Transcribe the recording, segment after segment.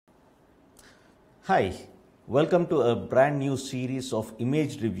Hi, welcome to a brand new series of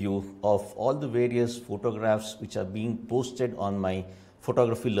image review of all the various photographs which are being posted on my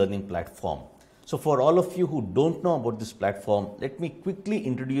photography learning platform. So for all of you who don't know about this platform, let me quickly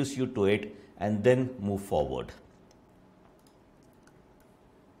introduce you to it and then move forward.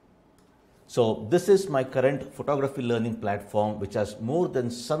 So this is my current photography learning platform which has more than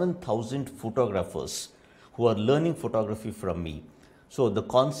 7,000 photographers who are learning photography from me. So the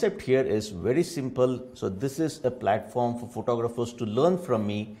concept here is very simple. So this is a platform for photographers to learn from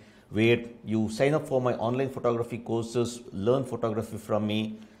me, where you sign up for my online photography courses, learn photography from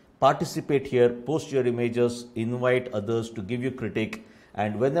me, participate here, post your images, invite others to give you critique.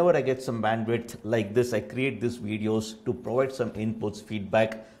 And whenever I get some bandwidth like this, I create these videos to provide some inputs,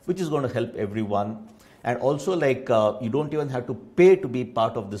 feedback, which is going to help everyone. And also you don't even have to pay to be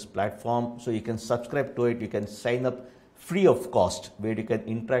part of this platform. So you can subscribe to it, you can sign up free of cost, where you can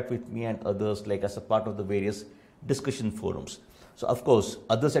interact with me and others as a part of the various discussion forums. So of course,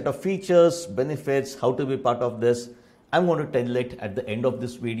 other set of features, benefits, how to be part of this, I'm going to tell it at the end of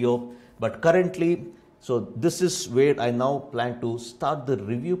this video. But currently, so this is where I now plan to start the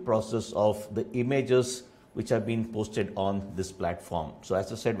review process of the images which have been posted on this platform. So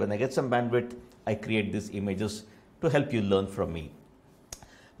as I said, when I get some bandwidth, I create these images to help you learn from me.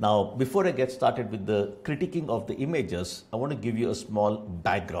 Now, before I get started with the critiquing of the images, I want to give you a small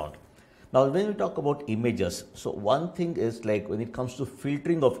background. Now, when we talk about images, so one thing is when it comes to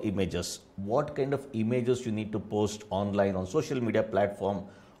filtering of images, what kind of images you need to post online on social media platform,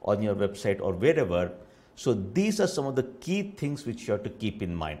 on your website or wherever. So these are some of the key things which you have to keep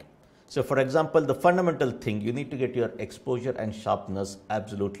in mind. So for example, the fundamental thing, you need to get your exposure and sharpness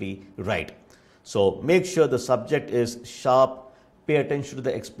absolutely right. So make sure the subject is sharp. Pay attention to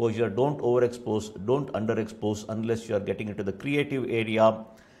the exposure, don't overexpose, don't underexpose unless you are getting into the creative area.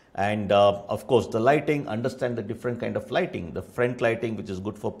 And of course, the lighting, understand the different kind of lighting, the front lighting, which is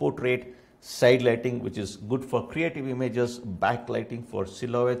good for portrait, side lighting, which is good for creative images, back lighting for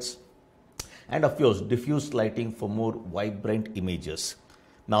silhouettes, and of course, diffuse lighting for more vibrant images.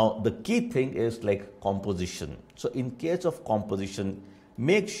 Now, the key thing is composition. So in case of composition,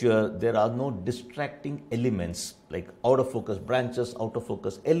 make sure there are no distracting elements like out of focus branches, out of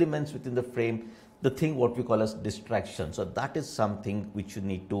focus elements within the frame, the thing what we call as distraction. So that is something which you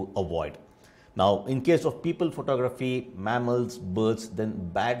need to avoid. Now, in case of people photography, mammals, birds, then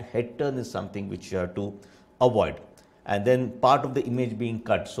bad head turn is something which you have to avoid. And then part of the image being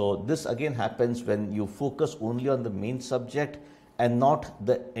cut. So this again happens when you focus only on the main subject and not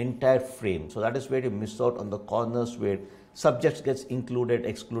the entire frame. So that is where you miss out on the corners where subjects gets included,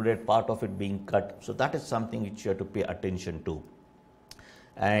 excluded, part of it being cut. So that is something which you have to pay attention to.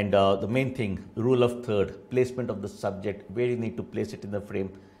 And the main thing, rule of third, placement of the subject, where you need to place it in the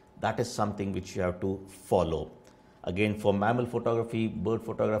frame, that is something which you have to follow. Again, for mammal photography, bird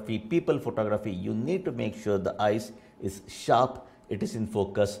photography, people photography, you need to make sure the eyes is sharp, it is in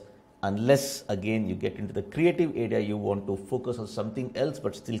focus. Unless again you get into the creative area, you want to focus on something else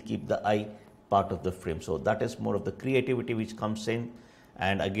but still keep the eye part of the frame. So that is more of the creativity which comes in.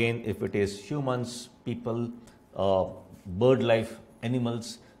 And again, if it is humans, people, bird life,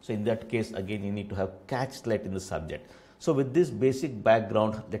 animals, so in that case again you need to have catch light in the subject. So with this basic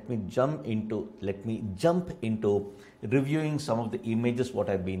background, let me jump into reviewing some of the images what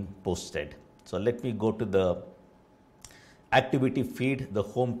have been posted. So let me go to the activity feed, the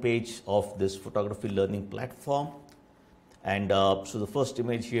home page of this photography learning platform. And so the first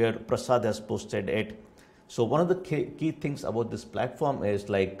image here, Prasad has posted it. So one of the key things about this platform is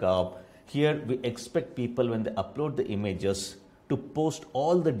here we expect people when they upload the images to post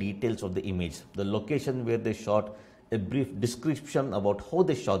all the details of the image, the location where they shot, a brief description about how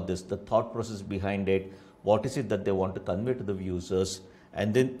they shot this, the thought process behind it, what is it that they want to convey to the users.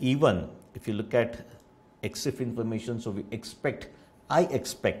 And then even if you look at EXIF information, so I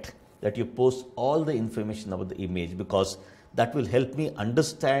expect that you post all the information about the image, because that will help me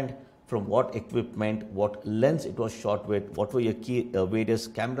understand from what equipment, what lens it was shot with, what were your key various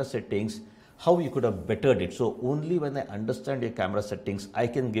camera settings, how you could have bettered it. So only when I understand your camera settings, I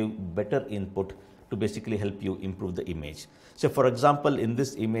can give better input to basically help you improve the image. So for example, in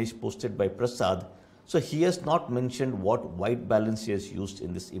this image posted by Prasad, so he has not mentioned what white balance he has used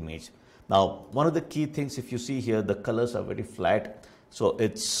in this image. Now, one of the key things, if you see here, the colors are very flat. So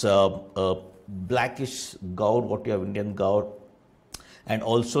it's a blackish gaur, what you have Indian gaur. And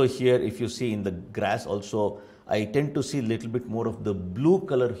also here, if you see in the grass also, I tend to see a little bit more of the blue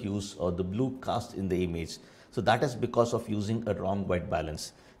color hues or the blue cast in the image. So that is because of using a wrong white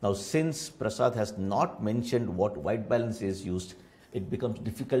balance. Now, since Prasad has not mentioned what white balance is used, it becomes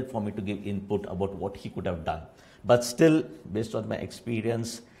difficult for me to give input about what he could have done. But still, based on my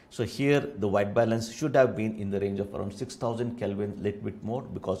experience, so here the white balance should have been in the range of around 6000 Kelvin, little bit more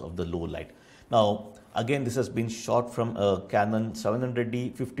because of the low light. Now, again, this has been shot from a Canon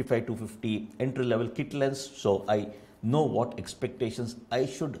 700D 55-250 entry-level kit lens. So I know what expectations I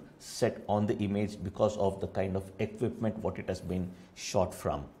should set on the image because of the kind of equipment what it has been shot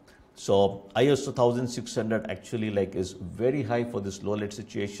from. So ISO 1600 actually like is very high for this low light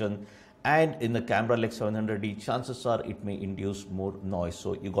situation, and in a camera like 700D, chances are it may induce more noise.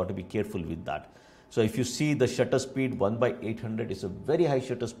 So you got to be careful with that. So if you see the shutter speed 1/800 is a very high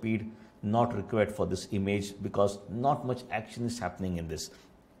shutter speed, not required for this image because not much action is happening in this.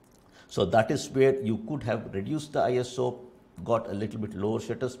 So that is where you could have reduced the ISO, got a little bit lower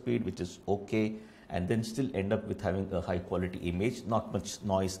shutter speed, which is okay, and then still end up with having a high quality image, not much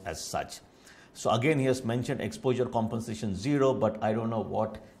noise as such. So again, he has mentioned exposure compensation 0, but I don't know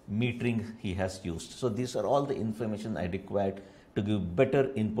what metering he has used. So these are all the information I required to give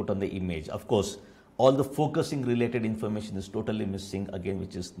better input on the image. Of course, all the focusing related information is totally missing again,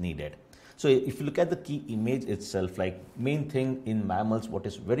 which is needed. So if you look at the key image itself, like main thing in mammals, what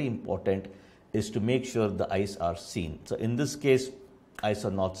is very important is to make sure the eyes are seen. So in this case, eyes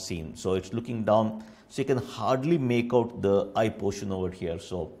are not seen. So it's looking down. So you can hardly make out the eye portion over here.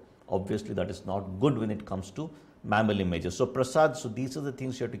 So obviously that is not good when it comes to mammal images. So Prasad, so these are the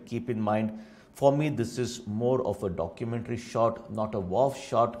things you have to keep in mind. For me, this is more of a documentary shot, not a wow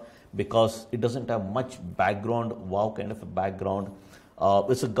shot, because it doesn't have much background, wow kind of a background.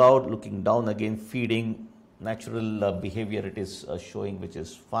 It's a goat looking down again, feeding, natural behavior it is showing, which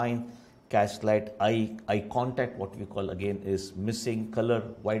is fine. Cast light, eye contact, what we call again is missing. Color,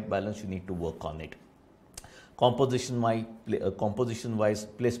 white balance, you need to work on it. Composition wise,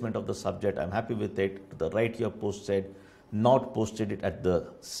 placement of the subject, I'm happy with it. To the right here posted, not placed it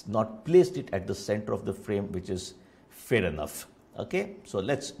at the center of the frame, which is fair enough. Okay, so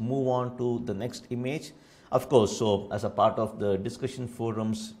let's move on to the next image. Of course, so as a part of the discussion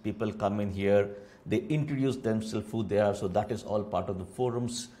forums, people come in here, they introduce themselves, who they are. So that is all part of the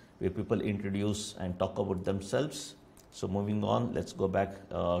forums where people introduce and talk about themselves. So moving on, let's go back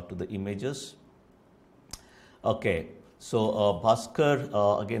to the images. Okay, so Bhaskar,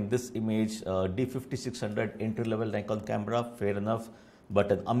 again this image, D5600 entry level Nikon camera, fair enough, but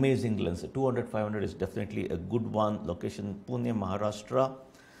an amazing lens. 200-500 is definitely a good one. Location Pune, Maharashtra.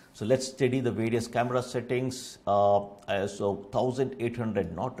 So let's study the various camera settings. So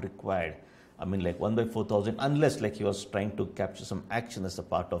 1800 not required. I mean like 1/4000, unless like he was trying to capture some action as a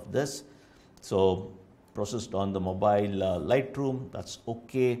part of this. So processed on the mobile Lightroom, that's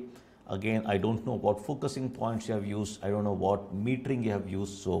okay. Again, I don't know what focusing points you have used. I don't know what metering you have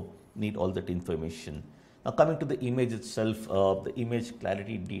used. So need all that information. Now coming to the image itself, the image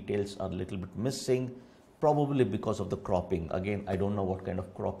clarity details are a little bit missing, probably because of the cropping. Again, I don't know what kind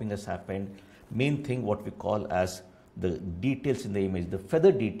of cropping has happened. Main thing, what we call as the details in the image, the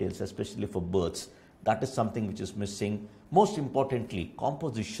feather details, especially for birds, that is something which is missing. Most importantly,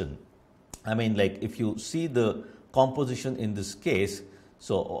 composition. I mean, like if you see the composition in this case,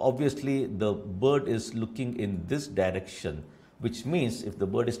 so obviously the bird is looking in this direction, which means if the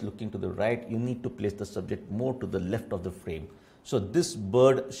bird is looking to the right, you need to place the subject more to the left of the frame. So this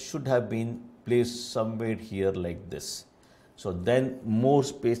bird should have been placed somewhere here like this. So then more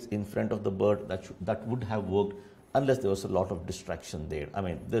space in front of the bird, that would have worked, unless there was a lot of distraction there. I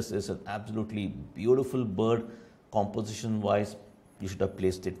mean, this is an absolutely beautiful bird. Composition wise, you should have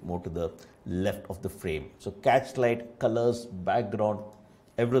placed it more to the left of the frame. So catch light, colors, background,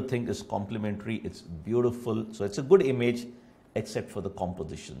 everything is complementary. It's beautiful. So it's a good image, except for the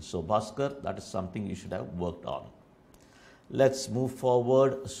composition. So Bhaskar, that is something you should have worked on. Let's move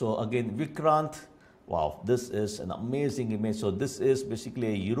forward. So again, Vikrant, wow, this is an amazing image. So this is basically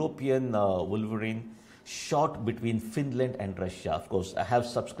a European Wolverine shot between Finland and Russia. Of course, I have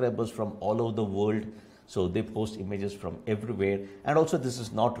subscribers from all over the world, so they post images from everywhere. And also this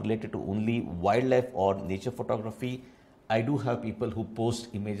is not related to only wildlife or nature photography. I do have people who post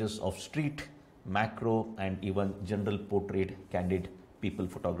images of street, macro, and even general portrait, candid people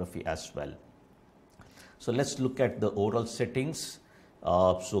photography as well. So let's look at the overall settings.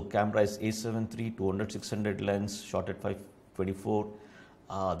 So camera is A7 III 200-600 lens, shot at 524.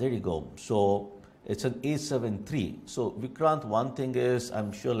 There you go. So it's an A7 III. So Vikrant, one thing is,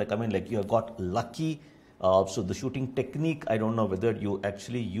 I'm sure you have got lucky. So the shooting technique, I don't know whether you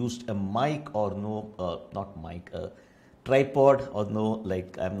actually used a mic or no, not mic, tripod or no,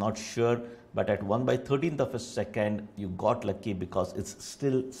 I'm not sure. But at 1/13th of a second, you got lucky because it's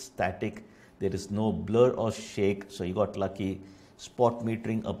still static. There is no blur or shake, so you got lucky. spot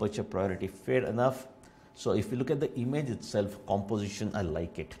metering, aperture priority, fair enough. So if you look at the image itself, composition, I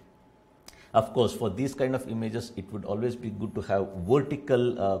like it. Of course, for these kind of images, it would always be good to have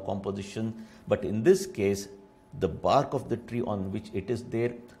vertical composition. But in this case, the bark of the tree on which it is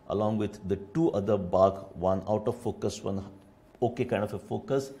there, along with the two other bark, one out of focus, one okay kind of a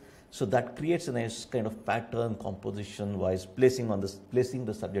focus. So that creates a nice kind of pattern composition wise. Placing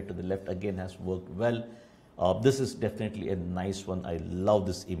the subject to the left again has worked well. This is definitely a nice one. I love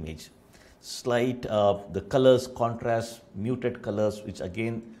this image. Slight the colors, contrast, muted colors, which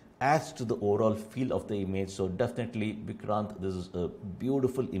again adds to the overall feel of the image. So definitely, Vikrant, this is a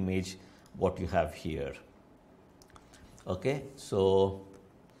beautiful image what you have here. Okay, so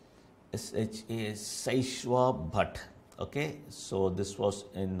SHA Saishwa Bhatt. Okay, so this was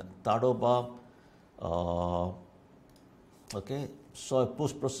in Tadoba. Okay, so a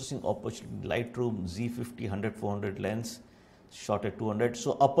post-processing opportunity, Lightroom Z50 100-400 lens, shot at 200.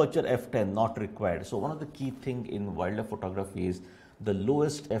 So aperture f10 not required. So one of the key thing in wildlife photography is the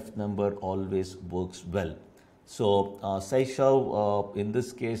lowest f number always works well. So Saishav, in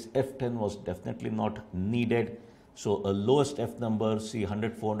this case, f10 was definitely not needed. So a lowest f number, see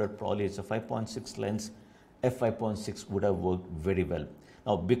 100-400, probably it's a 5.6 lens. f5.6 would have worked very well.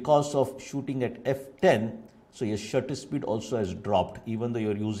 Now, because of shooting at f10, so your shutter speed also has dropped, even though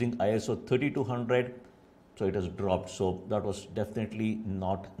you're using ISO 3200, so it has dropped. So that was definitely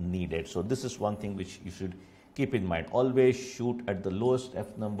not needed. So this is one thing which you should keep in mind. Always shoot at the lowest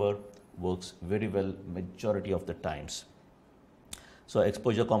f number, works very well majority of the times. So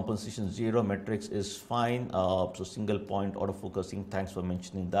exposure compensation 0, metrics is fine. So single point autofocusing, thanks for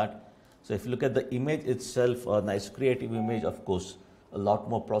mentioning that. So if you look at the image itself, a nice creative image, of course, a lot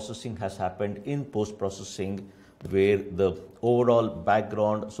more processing has happened in post-processing where the overall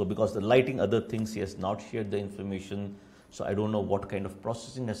background, so because the lighting, other things, he has not shared the information. So I don't know what kind of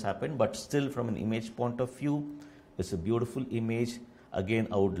processing has happened, but still from an image point of view, it's a beautiful image. Again,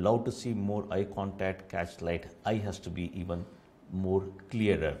 I would love to see more eye contact, catch light. Eye has to be even more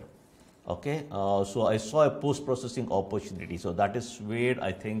clearer. Okay, so I saw a post-processing opportunity. So that is where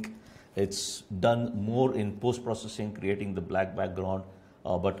I think it's done more in post-processing, creating the black background.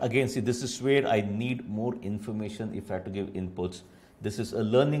 But again, see, this is where I need more information if I have to give inputs. This is a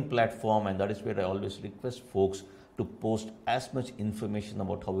learning platform, and that is where I always request folks to post as much information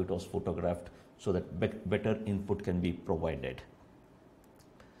about how it was photographed so that better input can be provided.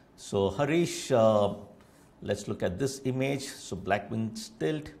 So Harish, let's look at this image. So black wing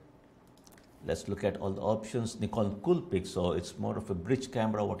tilt. Let's look at all the options. Nikon Coolpix, so it's more of a bridge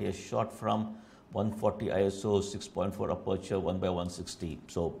camera, what he has shot from, 140 ISO, 6.4 aperture, 1:160.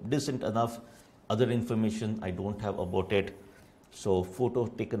 So decent enough. Other information I don't have about it. So photo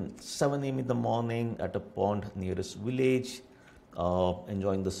taken 7 a.m. in the morning at a pond nearest village,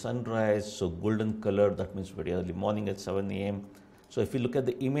 enjoying the sunrise. So golden color, that means very early morning at 7 a.m. So if you look at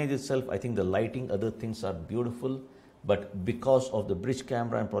the image itself, I think the lighting, other things are beautiful. But because of the bridge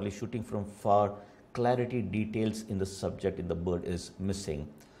camera, I'm probably shooting from far, clarity, details in the subject, in the bird is missing.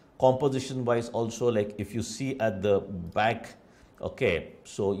 Composition wise also, like if you see at the back, okay,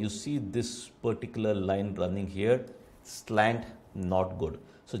 so you see this particular line running here, slant, not good.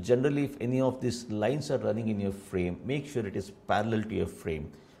 So generally, if any of these lines are running in your frame, make sure it is parallel to your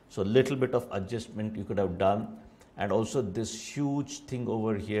frame. So a little bit of adjustment you could have done. And also this huge thing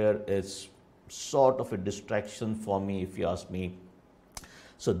over here is sort of a distraction for me, if you ask me.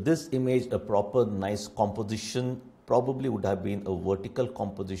 So this image, a proper nice composition, probably would have been a vertical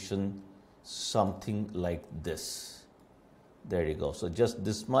composition, something like this. There you go. So just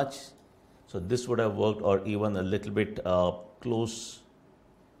this much. So this would have worked, or even a little bit close,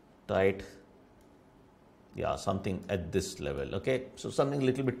 tight. Yeah, something at this level. Okay, so something a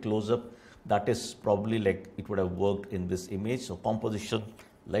little bit close up. That is probably like it would have worked in this image. So composition,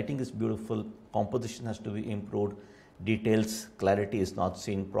 lighting is beautiful, composition has to be improved, details, clarity is not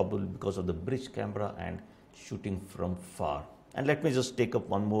seen, probably because of the bridge camera and shooting from far. And let me just take up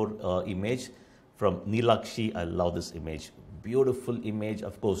one more image from Nilakshi. I love this image, beautiful image.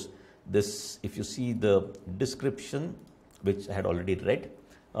 Of course, this, if you see the description, which I had already read,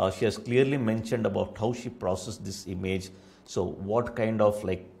 she has clearly mentioned about how she processed this image. So what kind of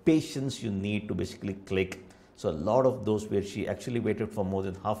like patience you need to basically click. So a lot of those where she actually waited for more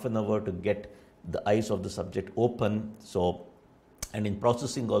than half an hour to get the eyes of the subject open. So, and in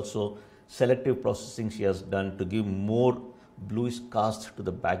processing also, selective processing she has done to give more bluish cast to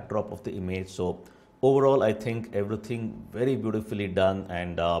the backdrop of the image. So overall, I think everything very beautifully done.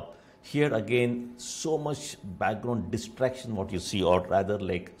 And here again, so much background distraction what you see, or rather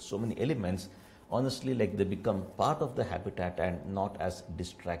like so many elements. honestly, like they become part of the habitat and not as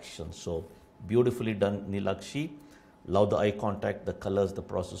distraction. So beautifully done, Nilakshi. Love the eye contact, the colors, the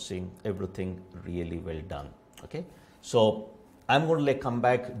processing, everything really well done. Okay, so I'm going to like come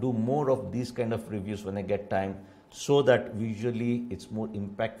back, do more of these kind of reviews when I get time, so that visually it's more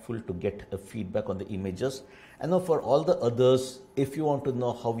impactful to get a feedback on the images. And now for all the others, if you want to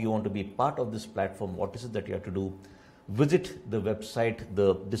know how you want to be part of this platform, what is it that you have to do, visit the website.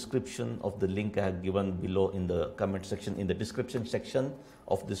 The description of the link I have given below in the comment section, in the description section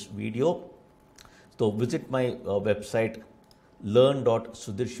of this video. So visit my website,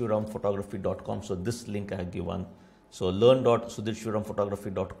 learn.sudhirshivaramphotography.com. So this link I have given. So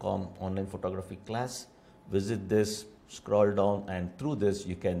learn.sudhirshivaramphotography.com, online photography class. Visit this, scroll down, and through this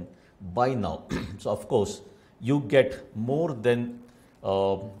you can buy now. So of course you get more than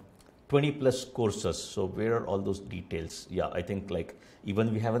 20 plus courses. So where are all those details? Yeah, I think like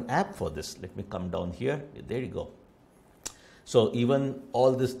even we have an app for this. Let me come down here. There you go. So even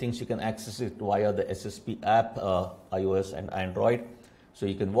all these things you can access it via the SSP app, iOS and Android. So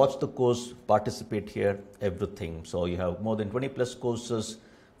you can watch the course, participate here, everything. So you have more than 20 plus courses,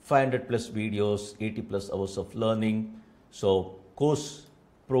 500 plus videos, 80 plus hours of learning. So course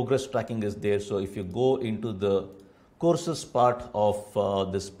progress tracking is there. So if you go into the courses part of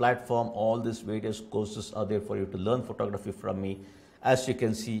this platform, all these various courses are there for you to learn photography from me. As you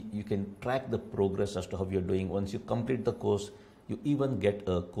can see, you can track the progress as to how you're doing. Once you complete the course, you even get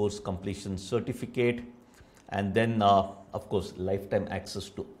a course completion certificate. And then, of course, lifetime access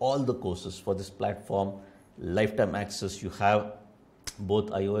to all the courses for this platform. Lifetime access, you have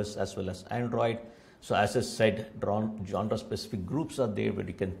both iOS as well as Android. So as I said, genre-specific groups are there where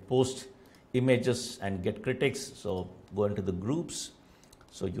you can post images and get critics. So go into the groups.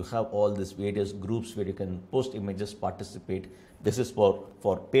 So you have all these various groups where you can post images, participate. This is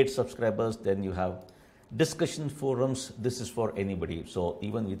for paid subscribers. Then you have discussion forums. This is for anybody. So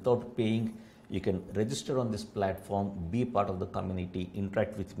even without paying, you can register on this platform, be part of the community,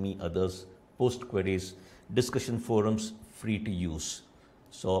 interact with me, others, post queries, discussion forums, free to use.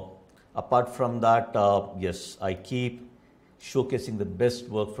 So apart from that, yes, I keep showcasing the best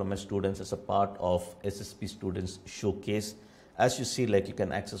work from my students as a part of SSP Students Showcase. As you see, like you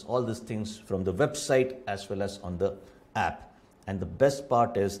can access all these things from the website as well as on the app. And the best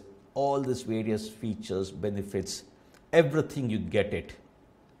part is all these various features, benefits, everything you get it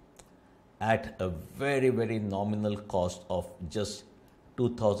at a very, very nominal cost of just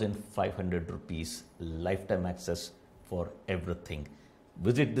 2,500 rupees, lifetime access for everything.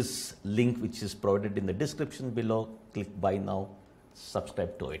 Visit this link which is provided in the description below, click buy now,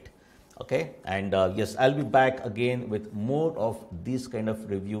 subscribe to it. Okay, and yes, I'll be back again with more of these kind of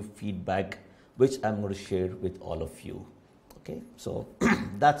review feedback which I'm going to share with all of you. Okay, so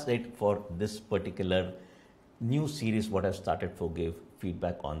that's it for this particular new series what I've started for give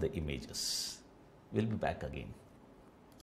feedback on the images. We'll be back again.